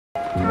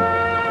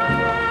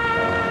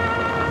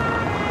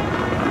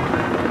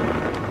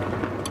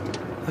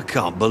I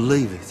can't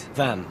believe it.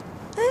 Van.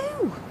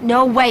 Ooh,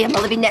 no way am I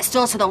living next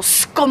door to those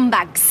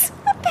scumbags.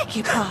 I beg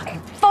your pardon.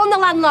 Phone the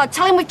landlord,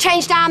 tell him we've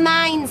changed our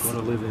minds.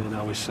 Gotta live here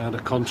now, we signed a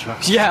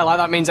contract. Yeah, like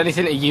that means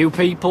anything to you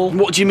people.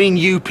 What do you mean,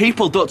 you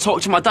people? Don't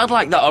talk to my dad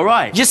like that, all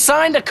right? You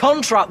signed a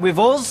contract with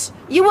us.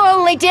 You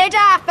only did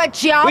half a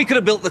job. We could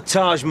have built the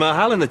Taj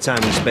Mahal in the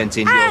time we spent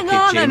in your kitchen.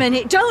 Hang on a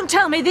minute. Don't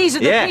tell me these are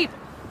the people.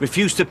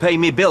 Refused to pay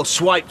me bill,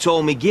 swiped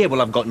all me gear.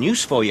 Well, I've got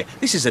news for you.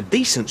 This is a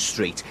decent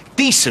street.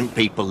 Decent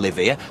people live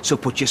here, so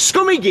put your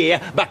scummy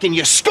gear back in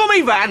your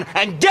scummy van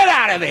and get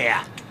out of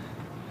here!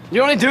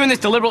 You're only doing this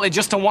deliberately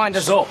just to wind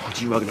us up.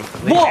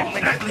 What?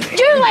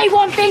 Do lay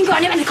one finger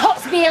on him and the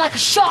cops will be here like a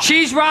shot.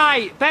 She's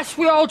right. Best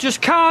we all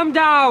just calm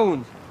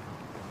down.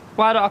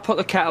 Why don't I put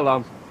the kettle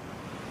on?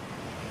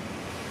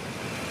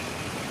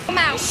 Come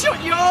out.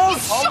 Shut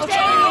yours. Shut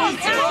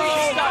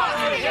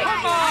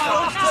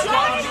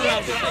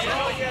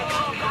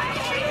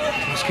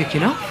What's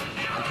kicking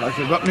off? Like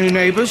we've got new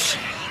neighbours.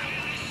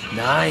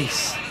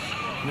 Nice.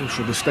 We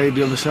should have stayed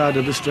the other side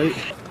of the street.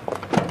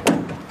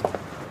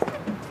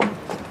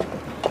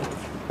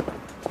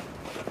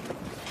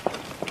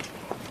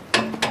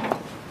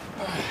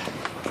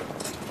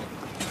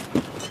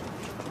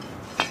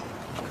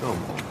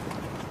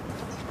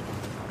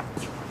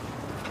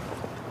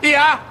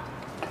 Yeah?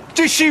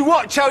 Does she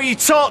watch how you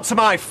talk to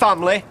my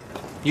family?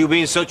 You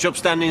being such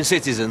upstanding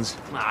citizens?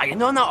 Ah, you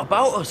know not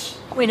about us.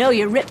 We know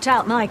you ripped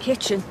out my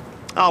kitchen.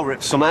 I'll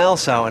rip something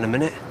else out in a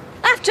minute.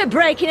 After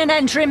breaking and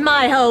entering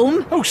my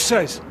home. Who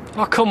says?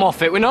 Oh, come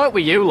off it. We know it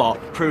with you lot.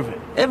 Prove it.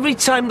 Every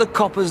time the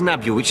coppers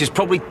nab you, which is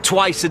probably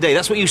twice a day,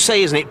 that's what you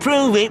say, isn't it?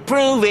 Prove it,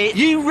 prove it!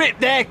 You ripped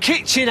their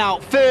kitchen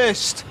out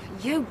first.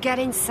 You get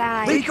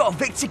inside. We got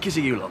evicted because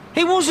of you lot.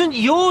 It wasn't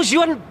yours,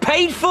 you hadn't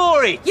paid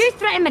for it! You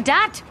threatened my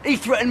dad. He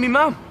threatened me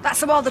mum.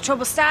 That's how all the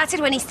trouble started,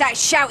 when he started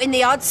shouting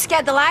the odds,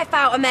 scared the life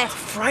out of me.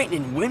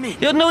 Frightening women.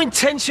 You had no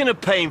intention of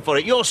paying for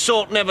it, your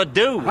sort never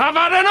do. I've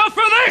had enough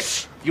of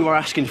this! You are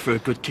asking for a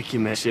good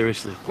kicking, mate,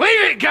 seriously.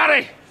 Leave it,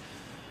 Gary!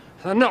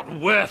 They're not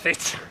worth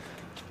it.